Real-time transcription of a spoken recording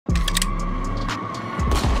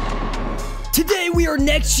Today we are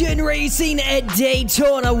next gen racing at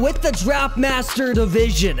Daytona with the Draft Master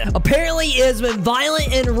division. Apparently it has been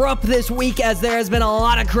violent and rough this week as there has been a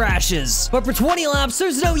lot of crashes. But for 20 laps,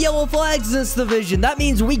 there's no yellow flags in this division. That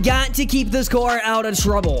means we got to keep this car out of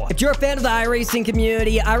trouble. If you're a fan of the iRacing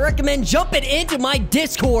community, I recommend jumping into my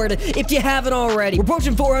Discord if you haven't already. We're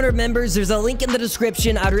approaching 400 members. There's a link in the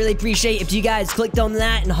description. I'd really appreciate if you guys clicked on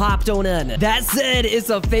that and hopped on in. That said,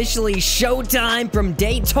 it's officially showtime from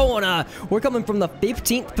Daytona. We're coming from the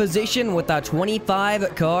 15th position with a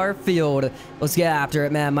 25 car field. Let's get after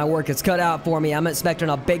it, man. My work is cut out for me. I'm expecting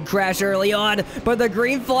a big crash early on, but the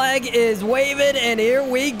green flag is waving, and here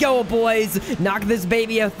we go, boys. Knock this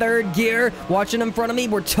baby a third gear. Watching in front of me,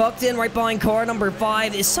 we're tucked in right behind car number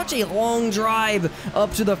 5. It's such a long drive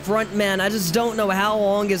up to the front, man. I just don't know how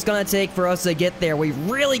long it's gonna take for us to get there. We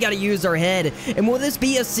really got to use our head. And will this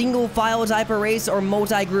be a single file type of race or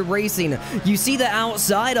multi-group racing? You see the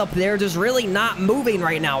outside up there just really not moving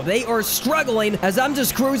right now. They are struggling as I'm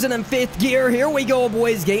just cruising in 5th gear. Here we go,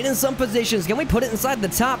 boys, gaining some positions. Can we put it inside the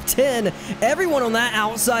top 10? Everyone on that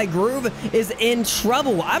outside groove is in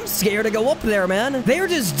trouble. I'm scared to go up there, man. They're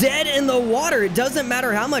just dead in the water. It doesn't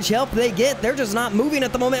matter how much help they get. They're just not moving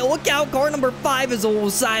at the moment. Look out, car number 5 is a little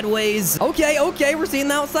sideways. Okay, we're seeing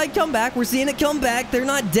the outside come back. We're seeing it come back. They're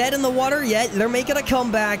not dead in the water yet. They're making a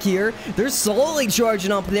comeback here. They're slowly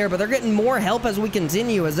charging up there, but they're getting more help as we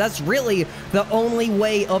continue, as that's really the only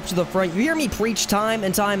way up to the front. You hear me preach time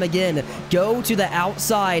and time again. Go to the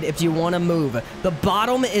outside if you want to move. The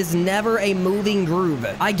bottom is never a moving groove.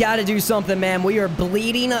 I gotta do something, man. We are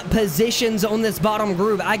bleeding positions on this bottom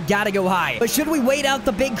groove. I gotta go high. But should we wait out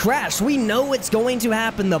the big crash? We know it's going to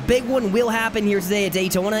happen. The big one will happen here today at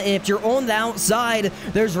Daytona, and if you're on the outside,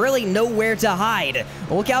 there's really nowhere to hide.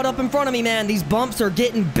 Look out up in front of me, man. These bumps are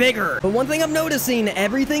getting bigger. But one thing I'm noticing,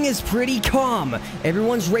 everything is pretty calm.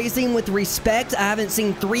 Everyone's racing with respect. I haven't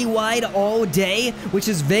seen 3 wide all day, which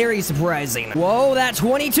is very surprising. Whoa, that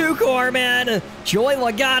 22 car, man. Joey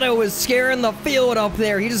Logano is scaring the field up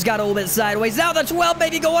there. He just got a little bit sideways. Now the 12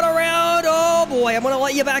 baby going around. Oh boy, I'm gonna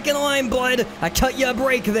let you back in line, bud. I cut you a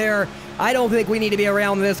break there. I don't think we need to be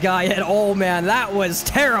around this guy at all, man. That was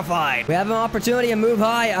terrifying. We have an opportunity to move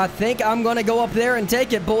high. I think I'm going to go up there and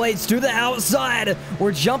take it, boys, to the outside.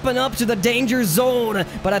 We're jumping up to the danger zone,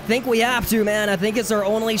 but I think we have to, man. I think it's our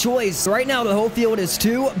only choice. Right now, the whole field is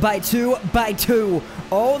 2 by 2 by 2,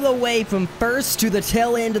 all the way from first to the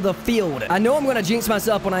tail end of the field. I know I'm going to jinx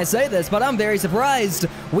myself when I say this, but I'm very surprised.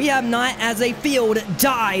 We have not, as a field,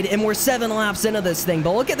 died, and we're 7 laps into this thing.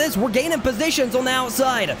 But look at this. We're gaining positions on the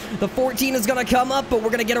outside. The 14 is going to come up, but we're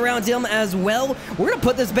going to get around him as well. We're going to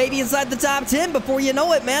put this baby inside the top 10 before you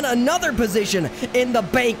know it, man. Another position in the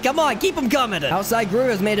bank. Come on, keep them coming. Outside Groove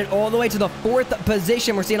has made it all the way to the 4th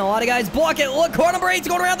position. We're seeing a lot of guys block it. Look, car number 8's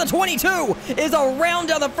going around. The 22 is around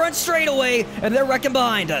down the front straightaway, and they're wrecking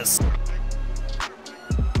behind us.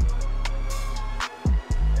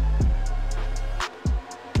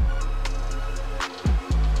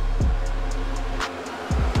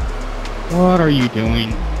 What are you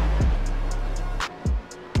doing?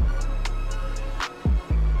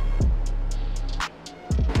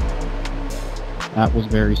 That was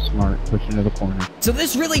very smart, pushing to the corner. So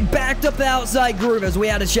this really backed up the outside groove as we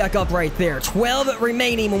had to check up right there. 12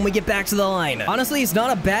 remaining when we get back to the line. Honestly, it's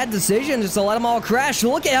not a bad decision just to let them all crash.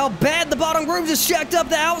 Look at how bad the bottom groove just checked up.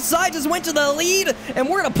 The outside just went to the lead, and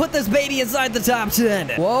we're going to put this baby inside the top 10.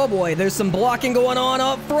 Whoa, boy, there's some blocking going on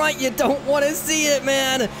up front. You don't want to see it,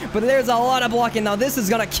 man. But there's a lot of blocking. Now, this is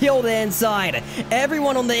going to kill the inside.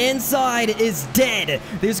 Everyone on the inside is dead.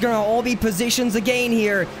 There's going to all be positions again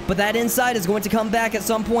here, but that inside is going to come back at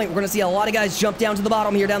some point. We're going to see a lot of guys jump down to the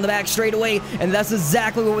bottom here, down the back straightaway, and that's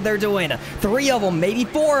exactly what they're doing. 3 of them, maybe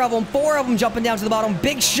 4 of them jumping down to the bottom.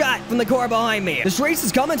 Big shot from the car behind me. This race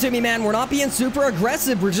is coming to me, man. We're not being super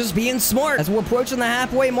aggressive. We're just being smart. As we're approaching the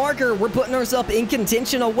halfway marker, we're putting ourselves in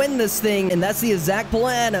contention to win this thing, and that's the exact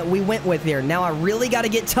plan we went with here. Now, I really got to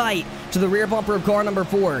get tight to the rear bumper of car number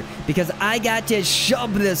 4 because I got to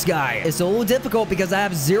shove this guy. It's a little difficult because I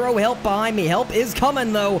have 0 help behind me. Help is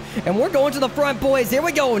coming, though, and we're going to the front, boys. Here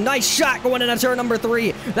we go. Nice shot going into turn number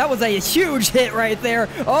 3. That was a huge hit right there.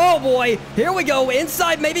 Oh, boy. Here we go.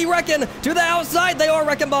 Inside, maybe wrecking. To the outside, they are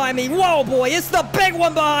wrecking behind me. Whoa, boy. It's the big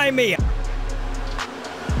one behind me.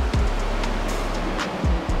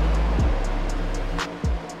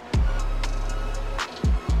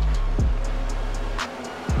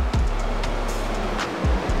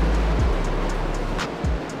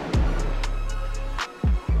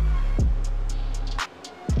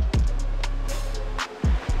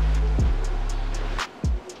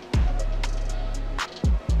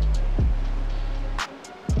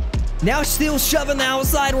 Now still shoving the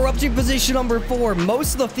outside. We're up to position number 4.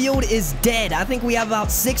 Most of the field is dead. I think we have about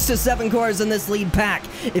 6 to 7 cars in this lead pack.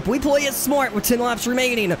 If we play it smart with 10 laps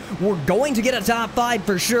remaining, we're going to get a top 5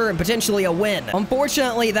 for sure and potentially a win.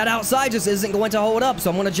 Unfortunately, that outside just isn't going to hold up, so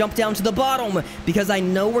I'm going to jump down to the bottom because I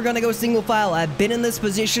know we're going to go single file. I've been in this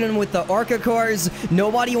position with the ARCA cars.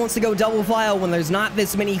 Nobody wants to go double file when there's not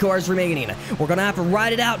this many cars remaining. We're going to have to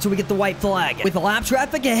ride it out till we get the white flag. With the lap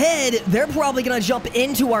traffic ahead, they're probably going to jump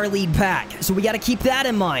into our lead pack, so we got to keep that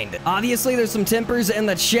in mind. Obviously, there's some tempers in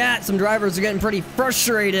the chat. Some drivers are getting pretty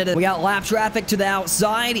frustrated. We got lap traffic to the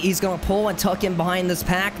outside. He's going to pull and tuck in behind this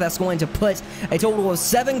pack. That's going to put a total of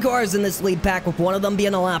 7 cars in this lead pack, with one of them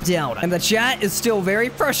being a lap down. And the chat is still very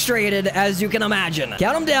frustrated, as you can imagine.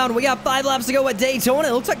 Count them down. We got 5 laps to go at Daytona.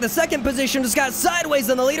 It looks like the second position just got sideways,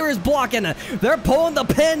 and the leader is blocking. They're pulling the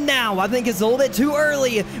pin now. I think it's a little bit too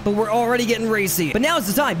early, but we're already getting racy. But now's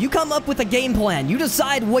the time. You come up with a game plan. You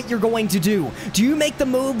decide what you're going to do. Do you make the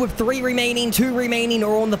move with 3 remaining, 2 remaining,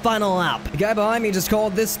 or on the final lap? The guy behind me just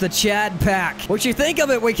called this the Chad pack. What you think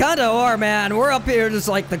of it, we kind of are, man. We're up here just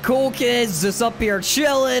like the cool kids, just up here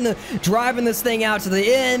chilling, driving this thing out to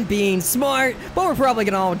the end, being smart, but we're probably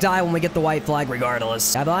gonna all die when we get the white flag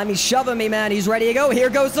regardless. Guy behind me shoving me, man. He's ready to go.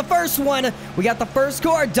 Here goes the first one. We got the first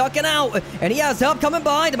car ducking out, and he has help coming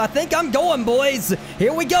behind him. I think I'm going, boys.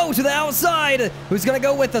 Here we go to the outside. Who's gonna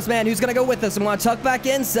go with us, man? Who's gonna go with us? I'm gonna tuck back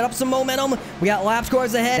in, set up some momentum. We got lap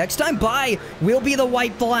scores ahead. Next time by will be the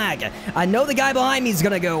white flag. I know the guy behind me is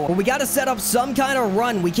gonna go, but we gotta set up some kind of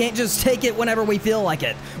run. We can't just take it whenever we feel like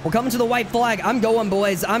it. We're coming to the white flag. I'm going,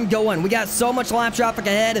 boys. I'm going. We got so much lap traffic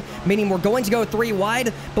ahead, meaning we're going to go 3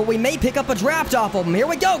 wide, but we may pick up a draft off of them. Here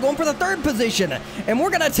we go, going for the 3rd position, and we're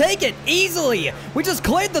gonna take it easily. We just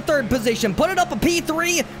cleared the 3rd position, put it up a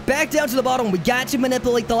P3, back down to the bottom. We got to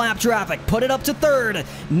manipulate the lap traffic, put it up to 3rd.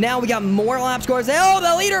 Now we got more lap scores. Oh,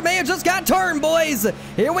 the leader may have just got turned, boys.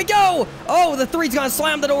 Here we go. Oh, the 3's gonna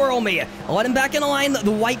slam the door on me. I'll let him back in line.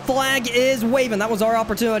 The white flag is waving. That was our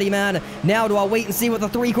opportunity, man. Now do I wait and see what the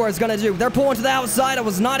 3 car is gonna do? They're pulling to the outside. I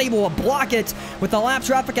was not able to block it with the lap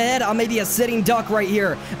traffic ahead. I may be a sitting duck right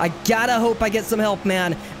here. I gotta hope I get some help,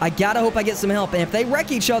 man. I gotta hope I get some help. And if they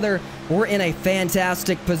wreck each other, we're in a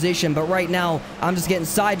fantastic position. But right now, I'm just getting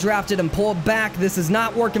side drafted and pulled back. This is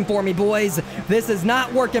not working for me, boys. This is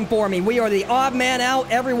not working for me. We are the odd man out.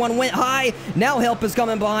 Everyone went high. Now help is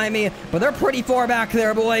coming behind me, but they're pretty far back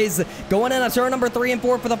there, boys. Going in a turn number 3 and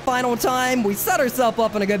 4 for the final time. We set ourselves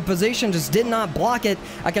up in a good position, just did not block it.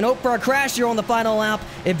 I can hope for a crash here on the final lap.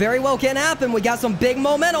 It very well can happen. We got some big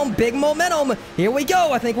momentum, big momentum. Here we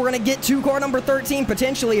go. I think we're going to get to car number 13,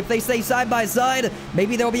 potentially, if they stay side by side.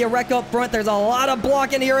 Maybe there'll be a wreck up front. There's a lot of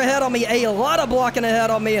blocking here ahead on me, a lot of blocking ahead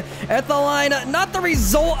on me. At the line, not the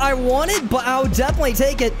result I wanted, but I'll definitely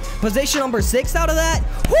take it. Position number 6 out of that.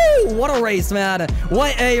 Whoo, what a race, man.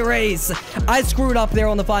 What a race. I screwed up there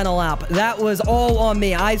on the final lap. That was all on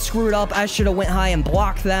me. I screwed up. I should have went high and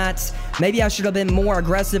blocked that. Maybe I should have been more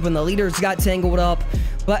aggressive when the leaders got tangled up.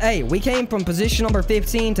 But hey, we came from position number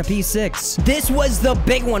 15 to P6. This was the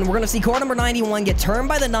big one. We're going to see car number 91 get turned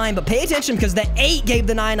by the 9, but pay attention because the 8 gave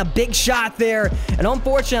the 9 a big shot there. And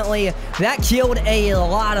unfortunately, that killed a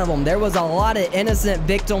lot of them. There was a lot of innocent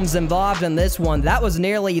victims involved in this one. That was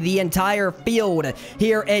nearly the entire field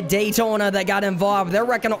here at Daytona that got involved. They're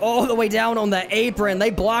wrecking all the way down on the apron.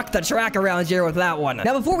 They blocked the track around here with that one.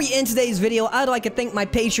 Now, before we end today's video, I'd like to thank my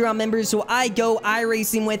Patreon members who I go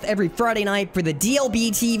iRacing with every Friday night for the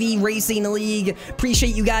DLBTV Racing League.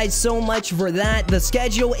 Appreciate you guys so much for that. The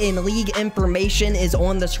schedule and league information is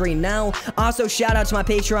on the screen now. Also, shout out to my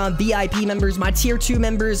Patreon VIP members, my Tier 2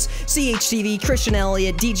 members, CHTV, Christian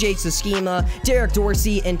Elliott, DJ Saskima, Derek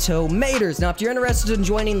Dorsey, and Tomaters. Now, if you're interested in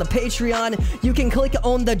joining the Patreon, you can click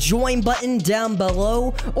on the join button down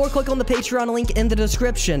below or click on the Patreon link in the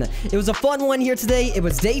description. It was a fun one here today. It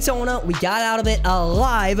was Daytona. We got out of it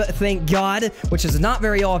alive, thank God, which is not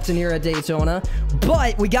very often here at Daytona,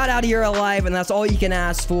 but we got out of here alive, and that's all you can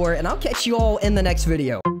ask for, and I'll catch you all in the next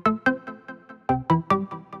video.